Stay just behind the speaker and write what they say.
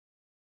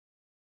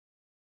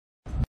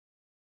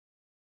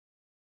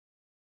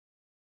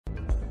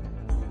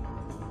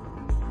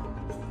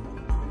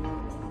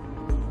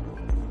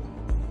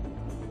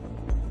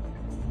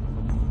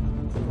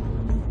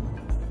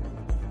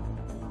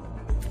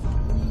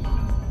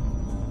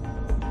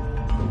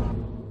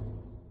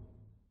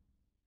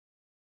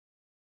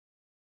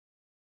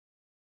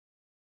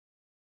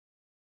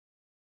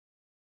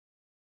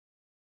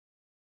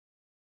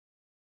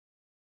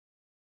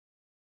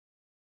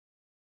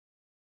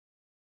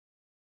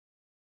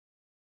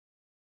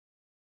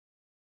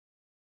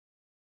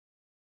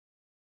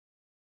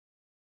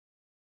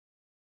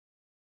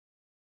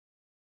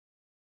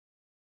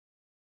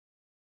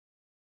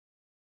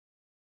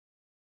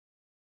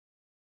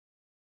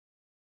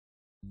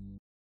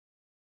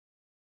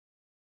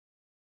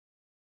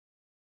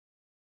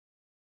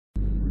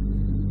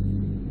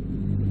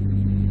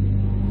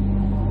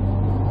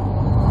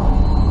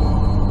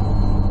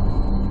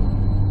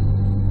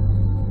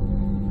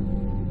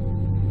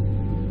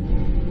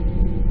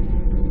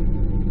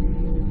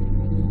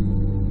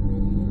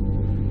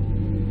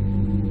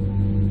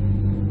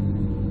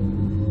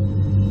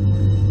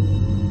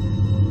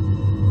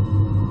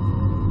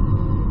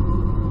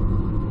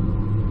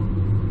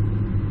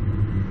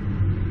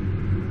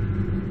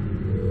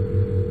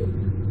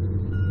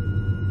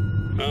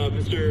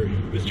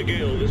Mr.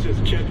 Gale, this is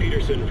Chet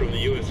Peterson from the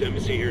U.S.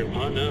 Embassy here in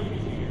Patna.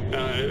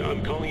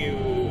 I'm calling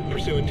you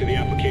pursuant to the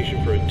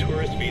application for a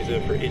tourist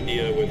visa for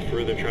India with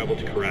further travel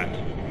to Korat.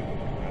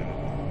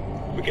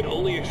 We can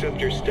only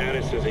accept your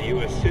status as a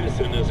U.S.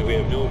 citizen as we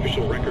have no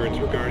official records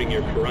regarding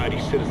your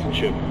Karate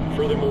citizenship.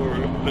 Furthermore,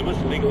 I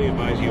must legally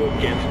advise you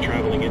against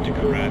traveling into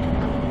Korat.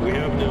 We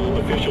have no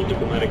official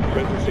diplomatic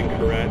presence in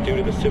Korat due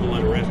to the civil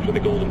unrest with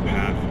the Golden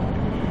Path.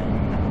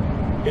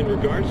 In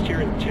regards to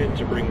your intent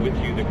to bring with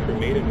you the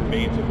cremated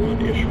remains of one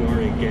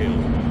Ishwari Gale,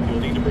 you'll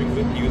need to bring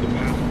with you the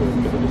passport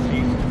for the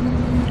deceased,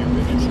 the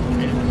original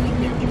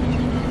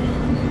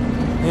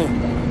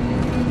and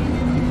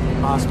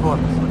passport.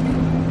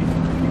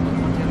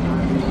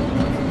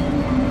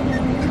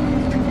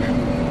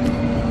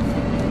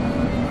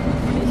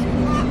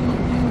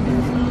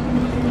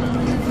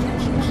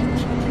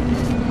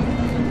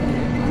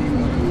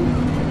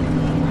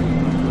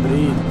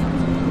 Breathe.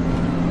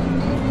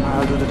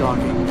 I'll do the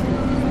talking.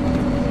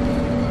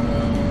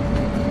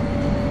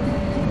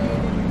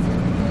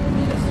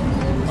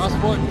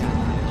 Passport.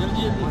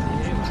 जल्दी जल्दी.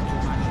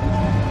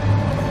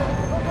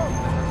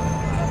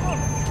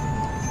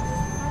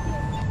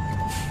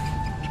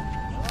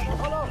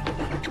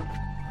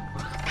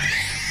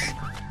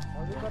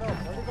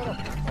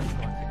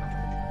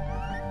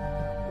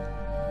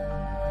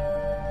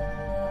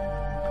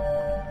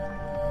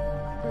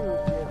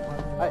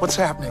 What's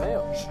happening?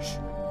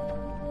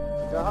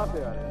 कहाँ पे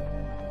आ रहे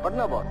हैं?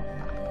 Patna boss.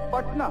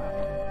 Patna.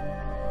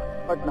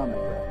 Patna में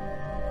क्या?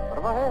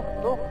 परवाह है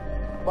तो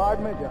बाढ़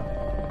में जा.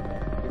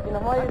 लेकिन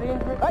हमारी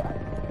रेंज में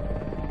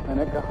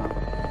मैंने कहा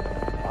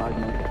आज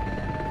नहीं.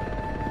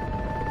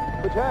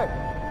 कुछ है?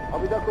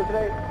 अभी तक कुछ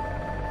नहीं.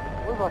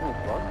 कोई बात नहीं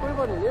बॉस. कोई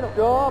बात नहीं. ले लो.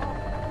 चुप.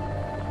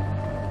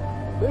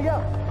 मिल गया.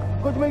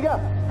 कुछ मिल गया.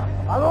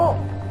 आलो.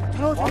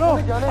 चलो चलो.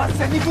 बस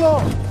से निकलो.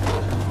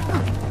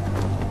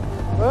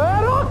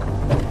 रुक.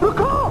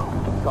 रुको.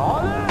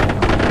 कौन है?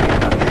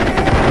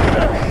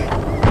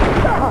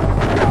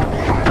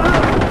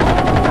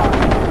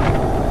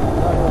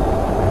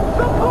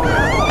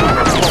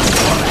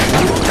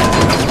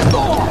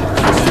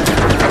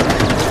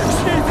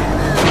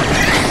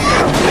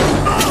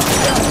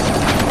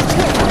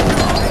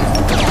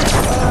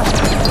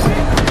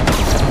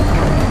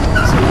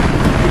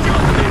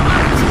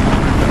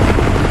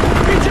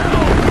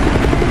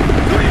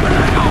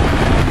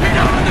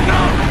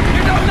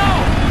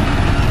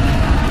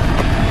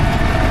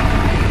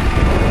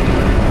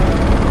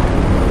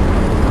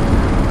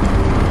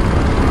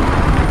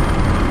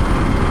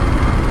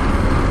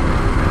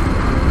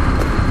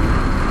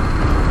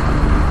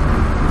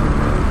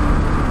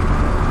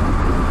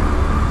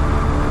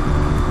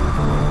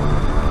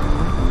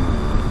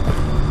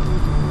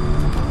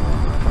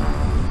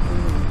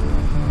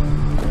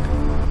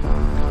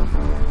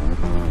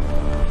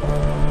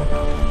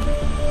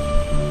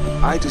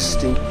 I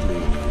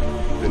distinctly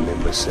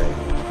remember saying,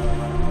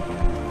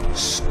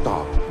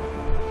 stop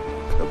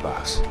the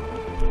bus.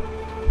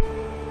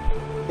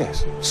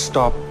 Yes,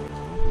 stop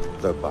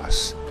the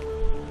bus.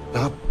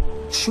 Not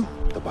shoot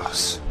the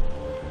bus.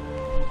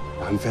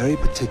 I'm very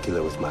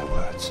particular with my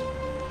words.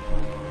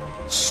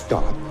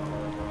 Stop.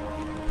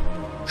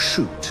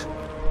 Shoot.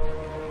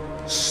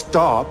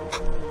 Stop.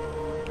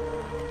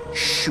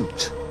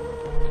 Shoot.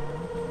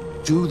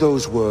 Do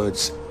those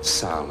words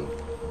sound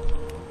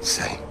the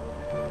same?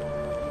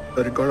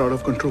 But it got out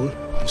of control.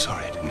 I'm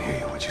sorry, I didn't hear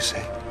you. What'd you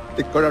say?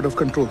 It got out of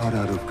control. Got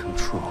out of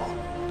control.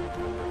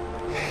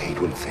 I hate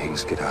when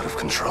things get out of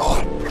control.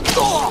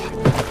 Oh!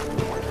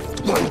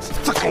 One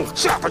fucking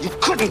job, you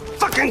couldn't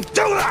fucking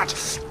do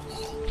that!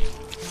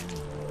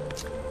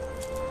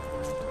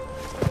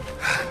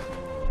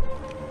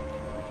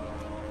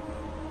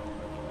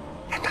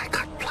 And I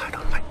got blood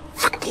on my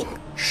fucking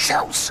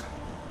shoes.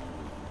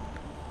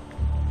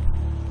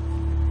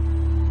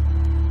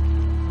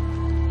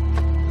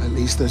 At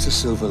least there's a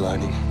silver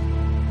lining.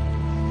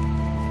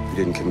 You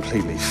didn't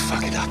completely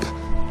fuck it up.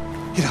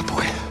 Get up,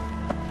 boy.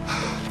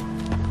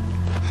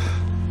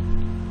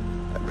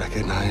 I'd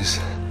recognize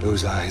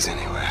those eyes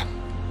anywhere.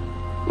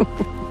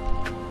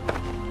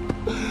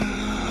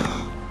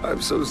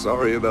 I'm so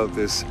sorry about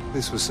this.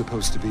 This was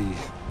supposed to be...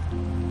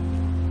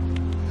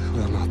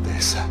 well, not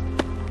this.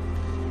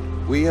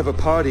 We have a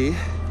party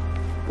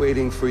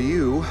waiting for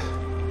you,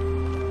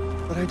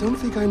 but I don't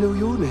think I know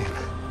your name.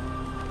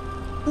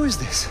 Who is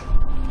this?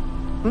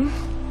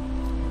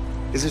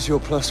 Is this your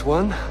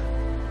 +1?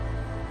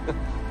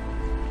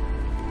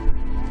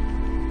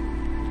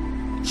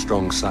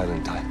 Strong,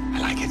 silent type. I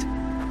like it.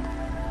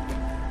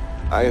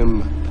 I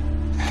am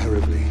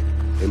terribly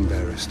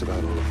embarrassed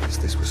about all of this.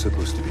 This was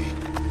supposed to be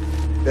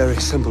very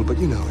simple, but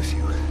you know, if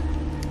you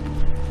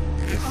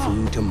give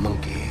food to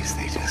monkeys,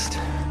 they just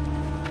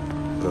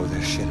throw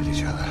their shit at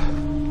each other.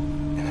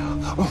 You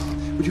know? Oh,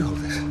 would you hold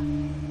this?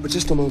 For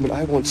just a moment,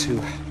 I want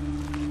to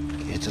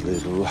get a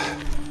little...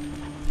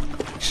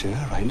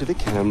 right into the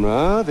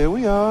camera. There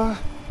we are.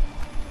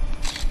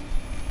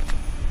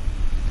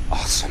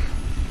 Awesome.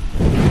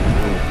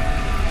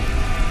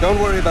 Don't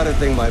worry about a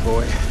thing, my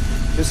boy.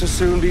 This will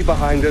soon be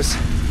behind us.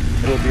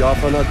 and we'll be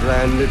off on a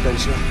grand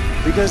adventure.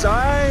 Because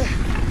I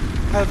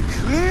have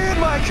cleared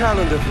my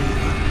calendar for you.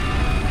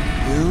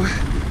 You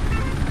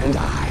and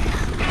I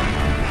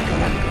are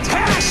gonna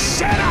tear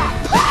shit up!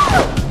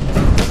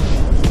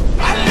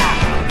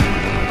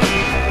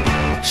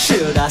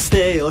 Should I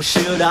stay or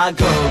should I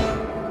go?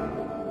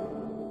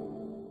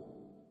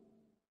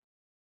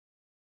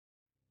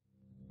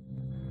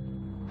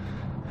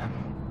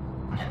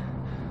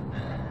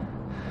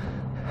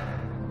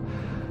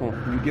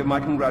 You give my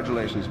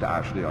congratulations to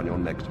Ashley on your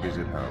next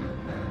visit home.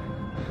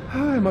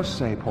 I must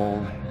say,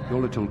 Paul, your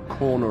little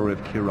corner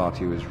of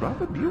Kiratu is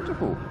rather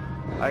beautiful.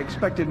 I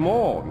expected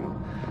more.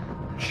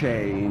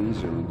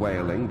 Chains and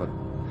wailing, but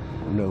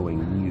knowing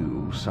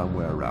you,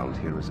 somewhere around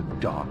here is a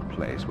dark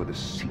place where the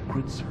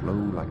secrets flow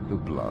like the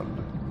blood.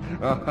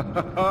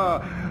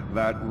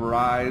 That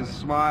wry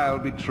smile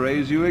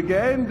betrays you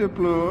again,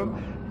 Deplour.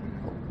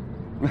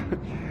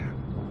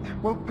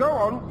 Well, go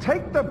on,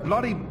 take the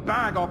bloody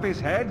bag off his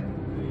head.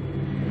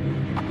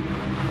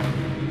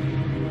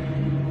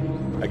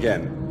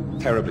 Again,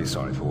 terribly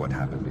sorry for what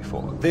happened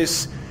before.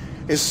 This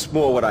is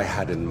more what I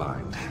had in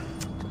mind.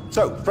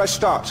 So, fresh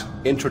start.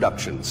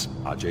 Introductions.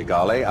 Ajay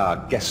Gale, our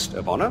guest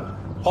of honor.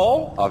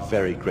 Paul, our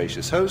very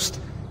gracious host.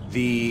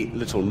 The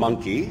little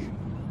monkey,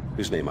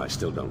 whose name I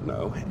still don't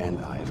know. And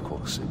I, of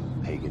course,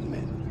 am Pagan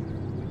Men.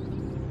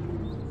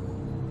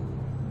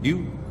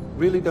 You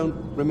really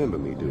don't remember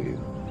me, do you?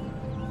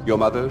 Your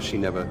mother, she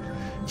never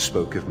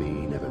spoke of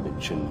me, never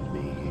mentioned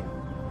me.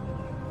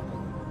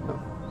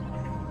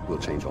 We'll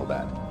change all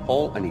that.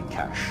 Paul, I need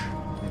cash.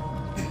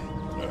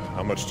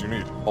 How much do you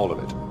need? All of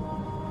it.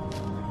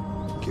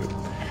 Thank you.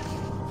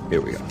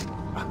 Here we are.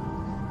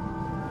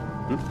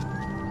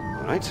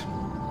 All right.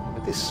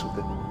 But this with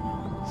a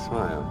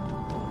smile.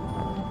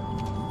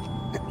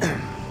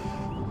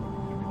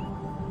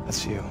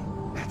 That's you.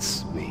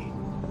 That's me.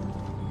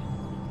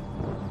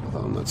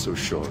 Although I'm not so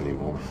sure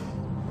anymore.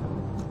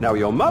 Now,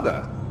 your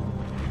mother.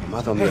 Your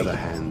mother, on the other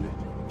hand,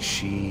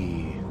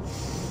 she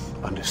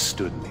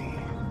understood me.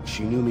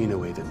 She knew me in a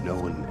way that no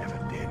one ever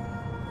did.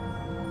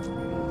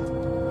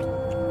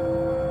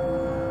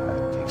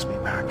 That takes me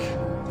back.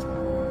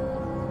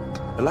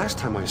 The last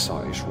time I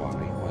saw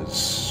Ishwari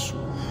was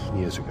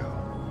years ago.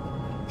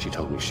 She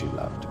told me she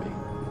loved me.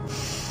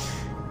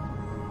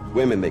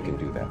 Women, they can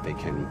do that. They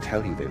can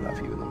tell you they love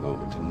you in the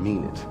moment and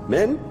mean it.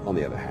 Men, on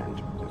the other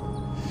hand,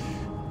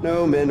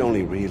 no, men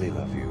only really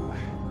love you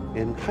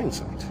in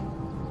hindsight.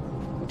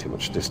 When too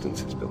much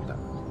distance is built up.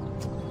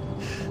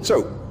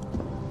 So,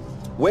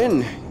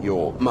 when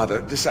your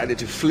mother decided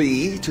to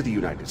flee to the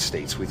United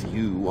States with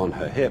you on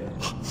her hip,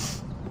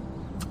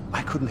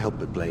 I couldn't help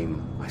but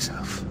blame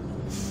myself.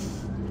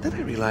 Then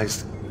I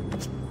realized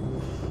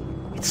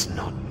it's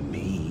not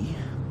me.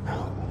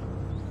 No.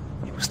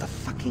 It was the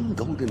fucking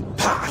Golden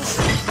Path.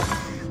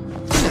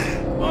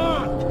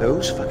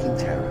 Those fucking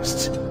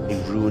terrorists,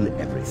 they ruin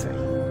everything.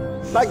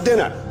 Like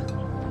dinner.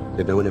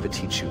 Did no one ever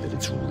teach you that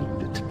it's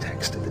rude to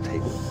text at the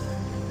table?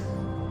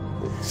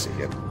 Let's see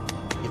here.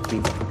 Hit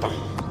me.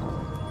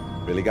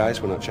 Really, guys?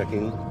 We're not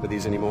checking for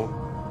these anymore?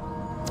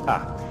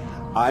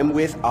 I'm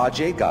with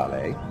Ajay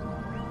Gale.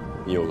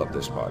 You'll love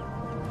this part.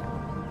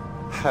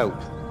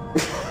 Help.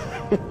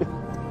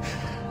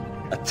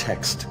 A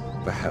text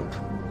for help.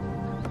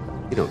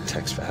 You don't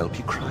text for help,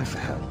 you cry for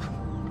help.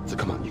 So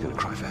come on, you're gonna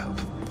cry for help.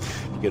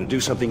 You're gonna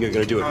do something, you're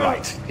gonna do it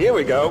right. Here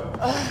we go.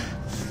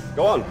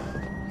 Go on.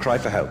 Cry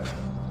for help.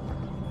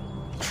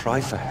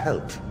 Cry for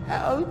help.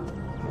 Help!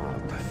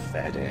 Oh,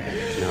 pathetic.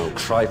 No,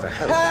 cry for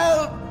help.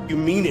 Help! You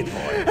mean it,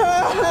 boy.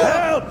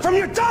 Help! From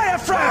your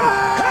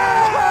diaphragm!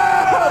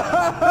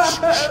 Help!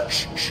 Shh,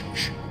 shh, shh,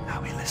 shh.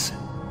 Now we listen.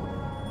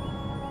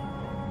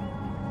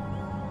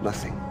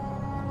 Nothing.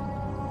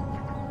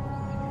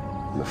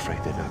 I'm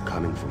afraid they're not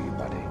coming for you,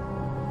 buddy.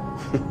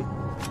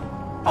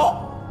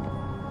 Oh!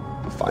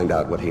 We'll find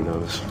out what he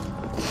knows.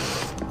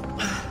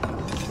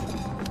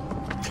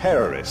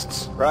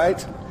 Terrorists,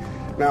 right?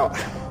 Now,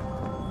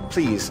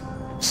 please,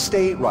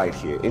 stay right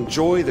here.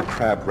 Enjoy the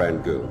crab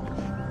rangoon.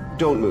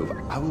 Don't move.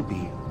 I will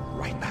be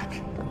right back.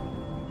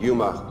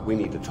 Yuma, we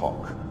need to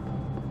talk.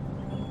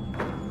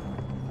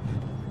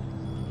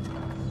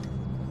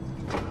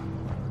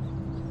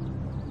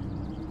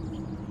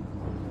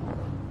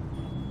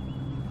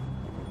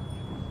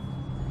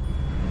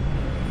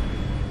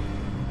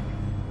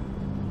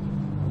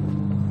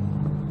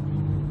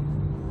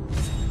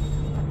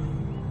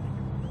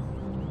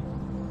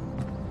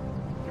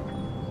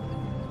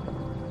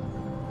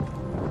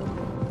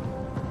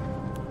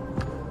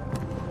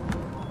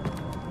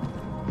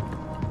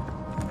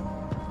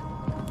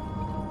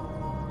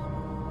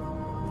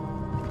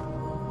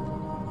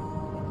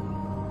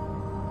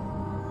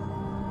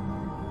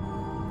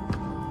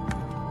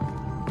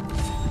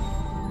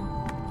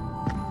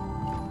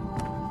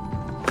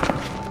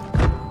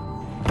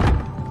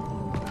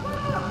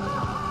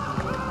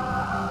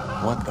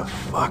 What the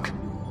fuck?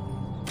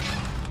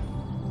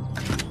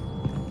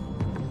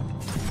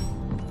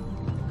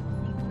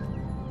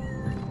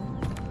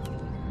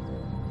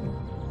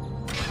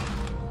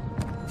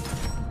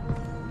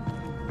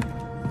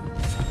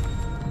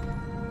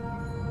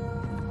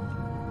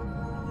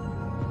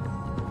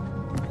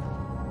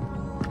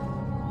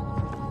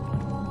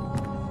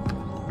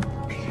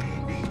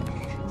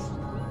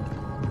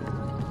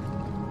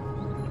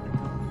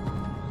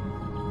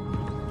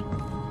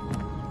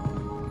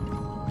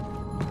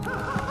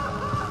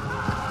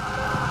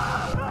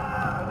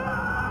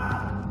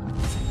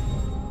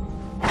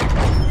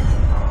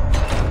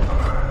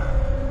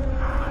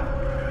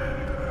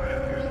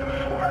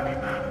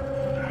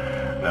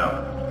 No.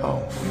 Oh,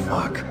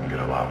 fuck. It can get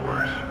a lot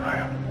worse,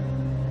 right?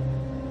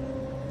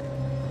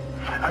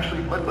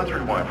 Actually, let's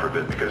rewind for a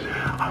bit, because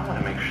I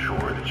want to make sure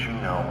that you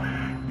know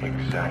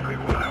exactly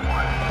what I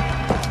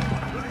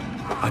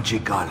want. Ajay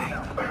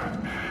Kale.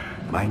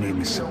 My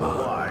name is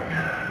Sabal.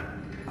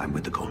 I'm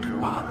with the Golden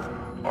Path.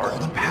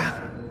 Golden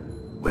Path?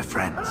 We're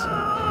friends.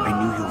 I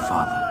knew your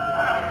father.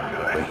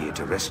 We're here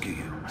to rescue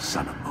you,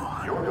 son of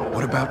Mohan.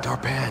 What about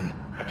Darpan?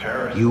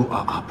 You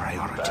are our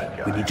priority.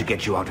 We need to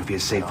get you out of here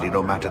safely,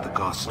 no matter the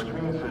cost. I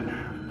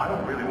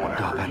don't really want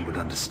to hurt Darpan you. would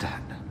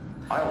understand.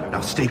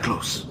 Now stay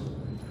close.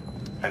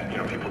 And,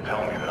 people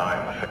tell me that I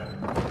am a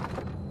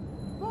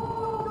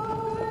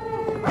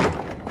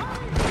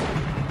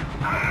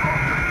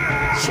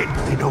Shit,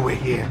 they know we're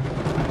here.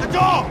 The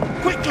door!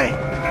 Quickly!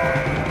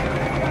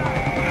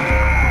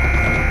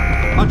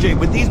 Ajay,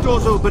 with these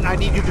doors open, I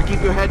need you to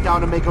keep your head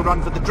down and make a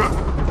run for the truck.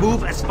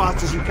 Move as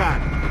fast as you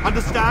can.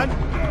 Understand?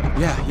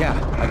 Yeah,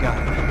 I got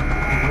it.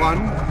 1,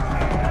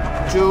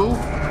 2,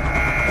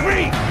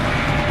 3!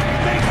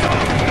 Make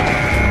off!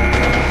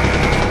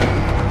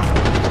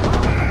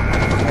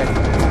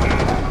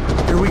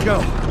 Here we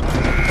go.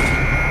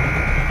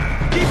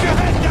 Keep your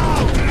head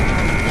down!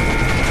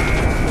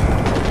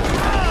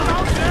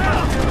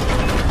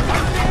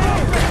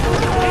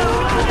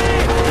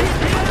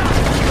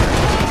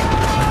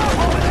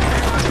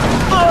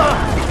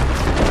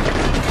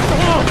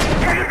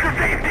 Get to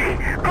safety!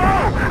 Go!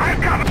 I'm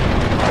coming!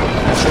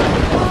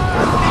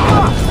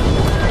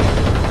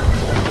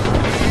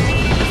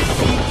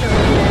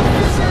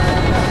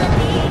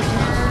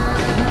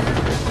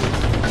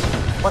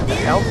 What the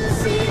hell?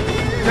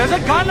 There's a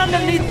gun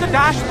underneath the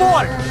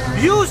dashboard!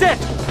 Use it!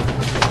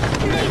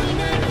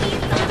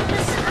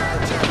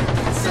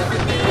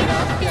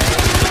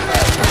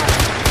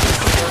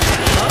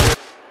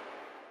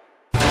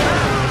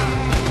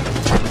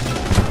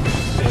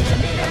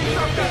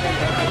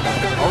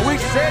 Are we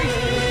safe?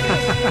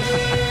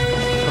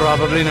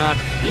 Probably not.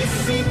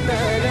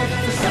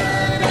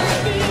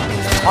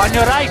 On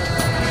your right!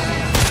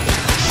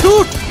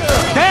 Shoot!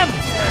 Them!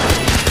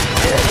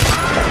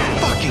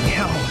 Fucking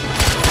hell.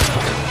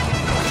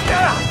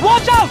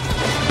 Watch out!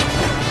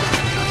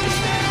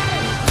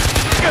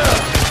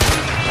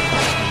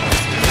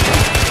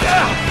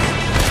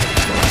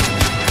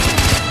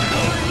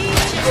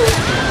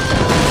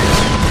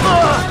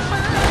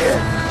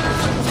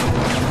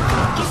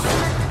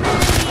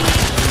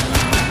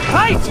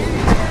 Right!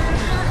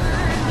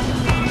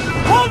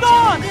 Hold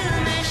on!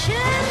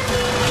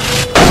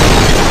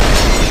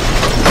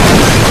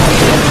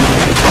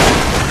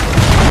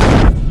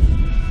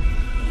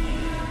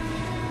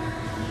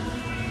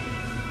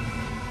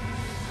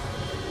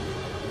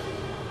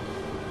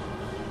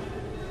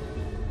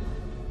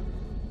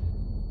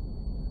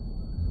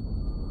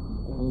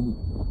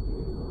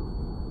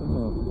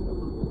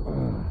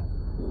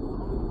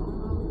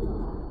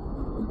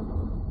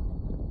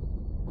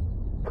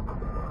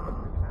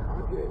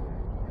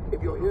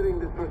 If you're hearing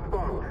this,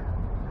 respond.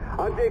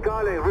 Ajay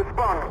Kale,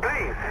 respond,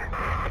 please.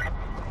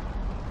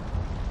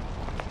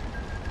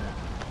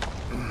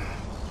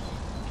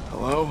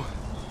 Hello?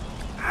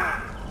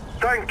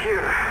 Thank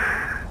you.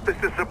 This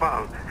is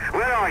Sabal.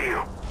 Where are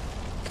you?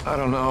 I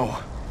don't know.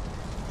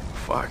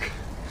 Fuck.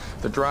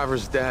 The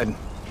driver's dead.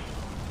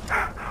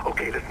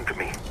 Okay, listen to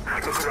me.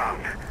 Look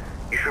around.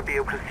 You should be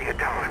able to see a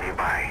tower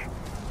nearby.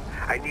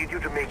 I need you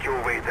to make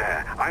your way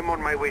there. I'm on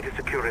my way to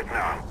secure it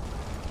now.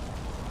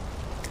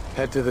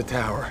 Head to the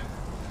tower.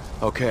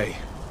 Okay.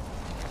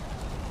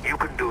 You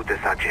can do this,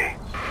 Ajay.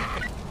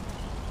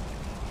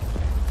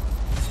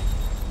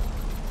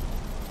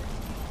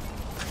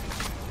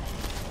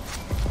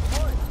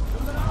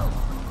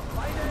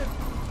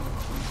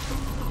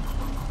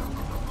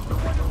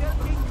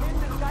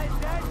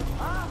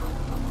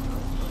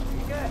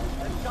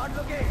 Start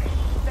looking.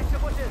 Check the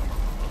bushes.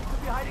 He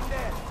could be hiding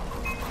there.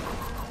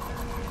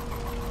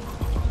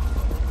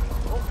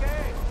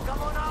 Okay,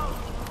 come on out.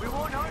 We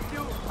won't hurt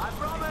you. I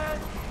promise.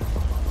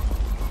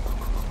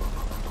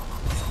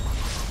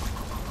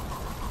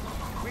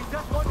 We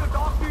just want to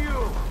talk to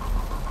you.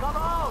 Come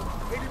out.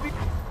 It'll be...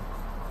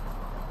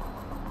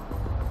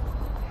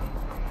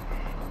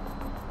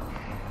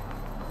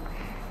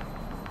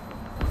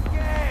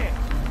 Okay.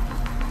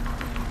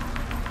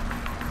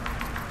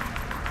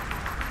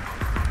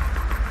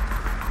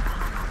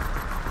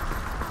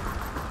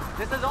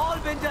 This has all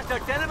been just a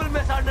terrible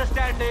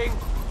misunderstanding.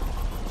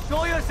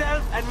 Show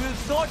yourself and we'll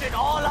sort it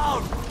all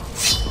out.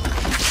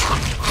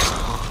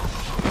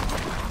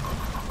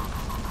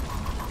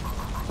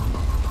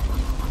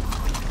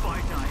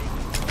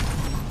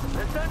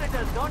 Listen, it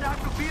does not have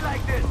to be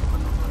like this.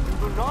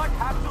 You do not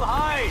have to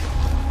hide.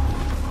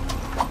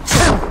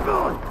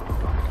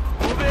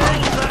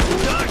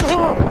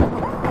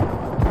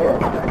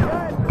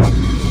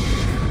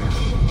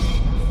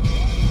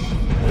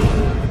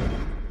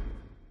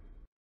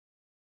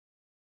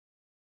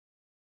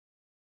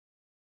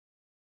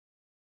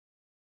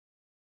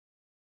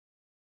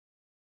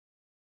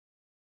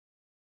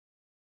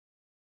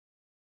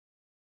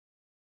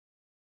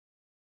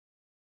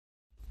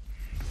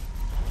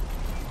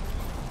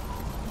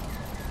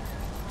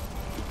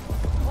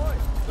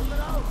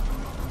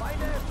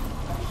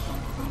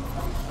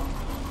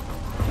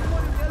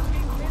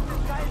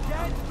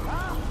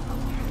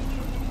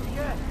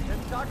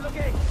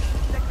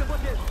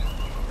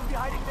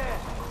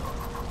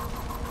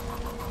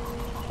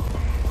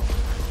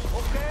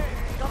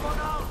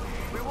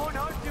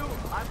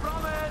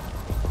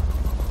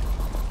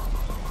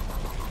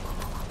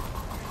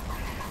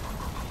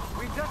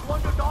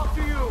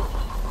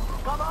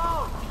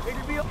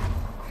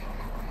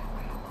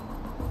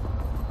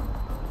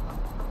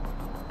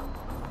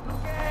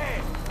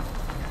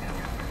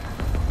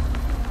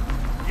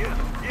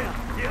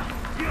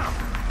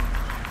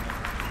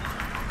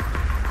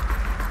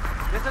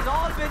 has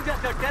all been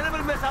just a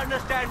terrible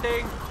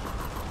misunderstanding.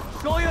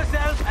 Show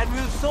yourself and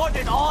we'll sort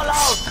it all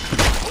out.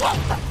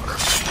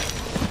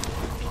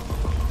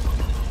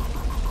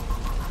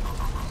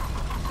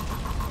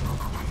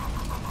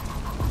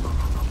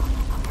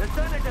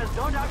 Listen, it does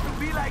not have to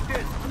be like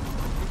this.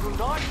 You do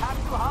not have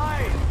to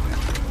hide.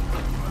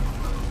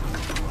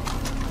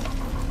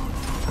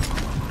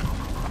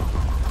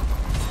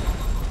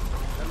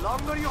 The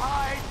longer you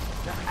hide,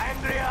 the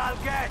angrier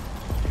I'll get.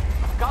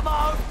 Come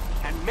out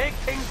and make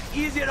things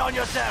easier on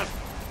yourself.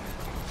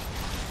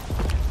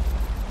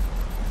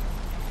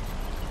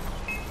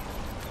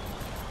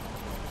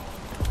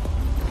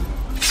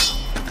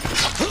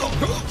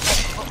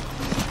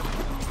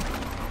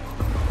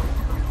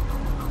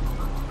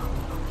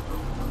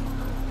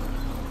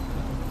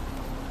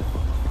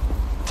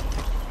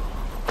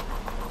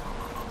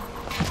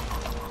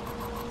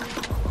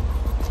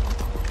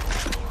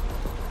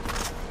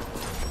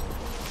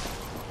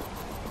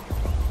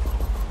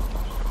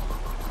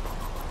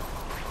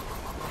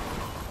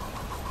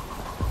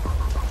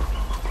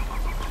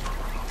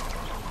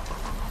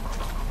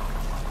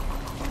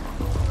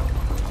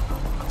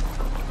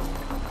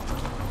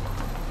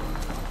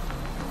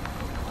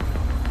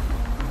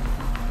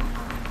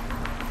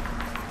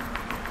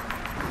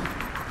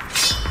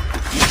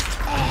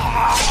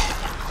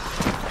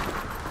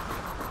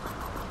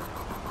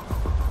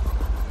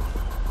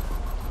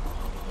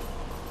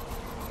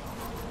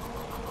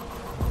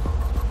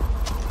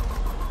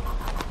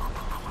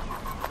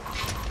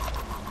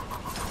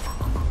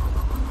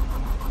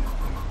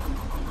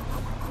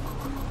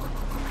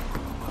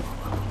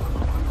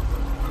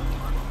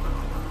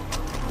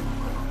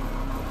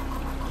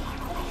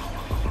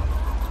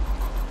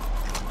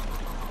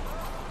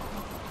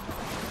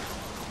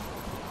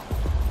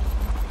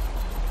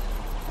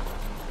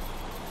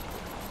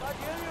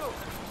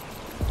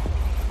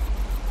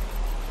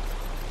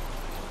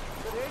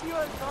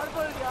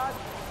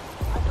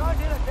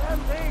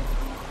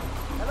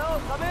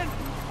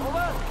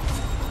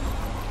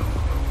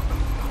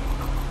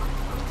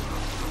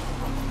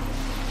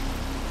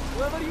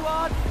 Whoever you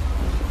are,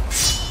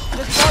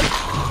 just call.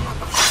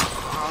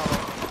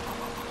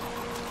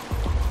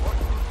 What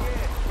do you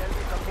care? Tell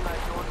me something I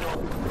don't know.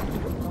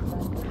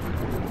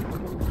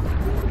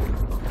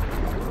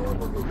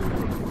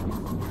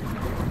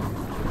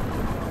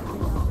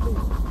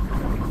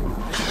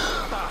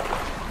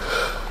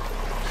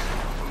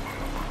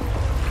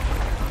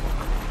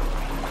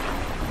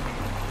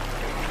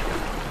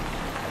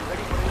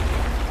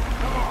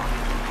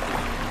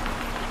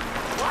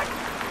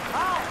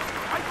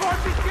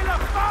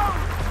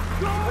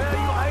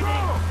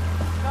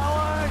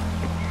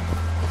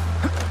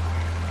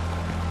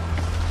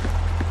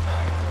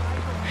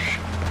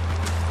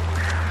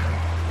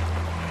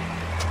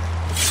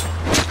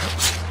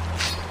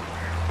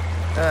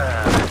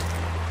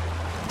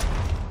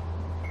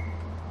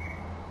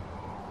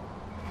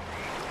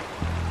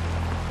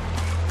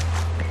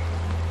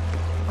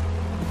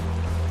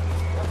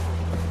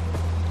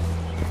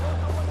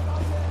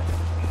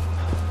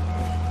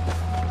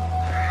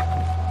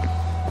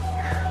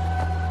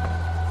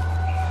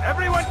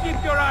 Everyone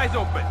keep your eyes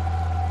open.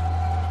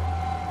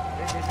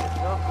 This is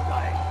enough,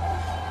 guy.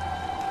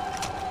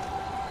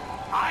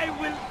 I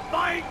will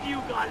find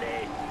you,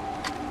 Gale.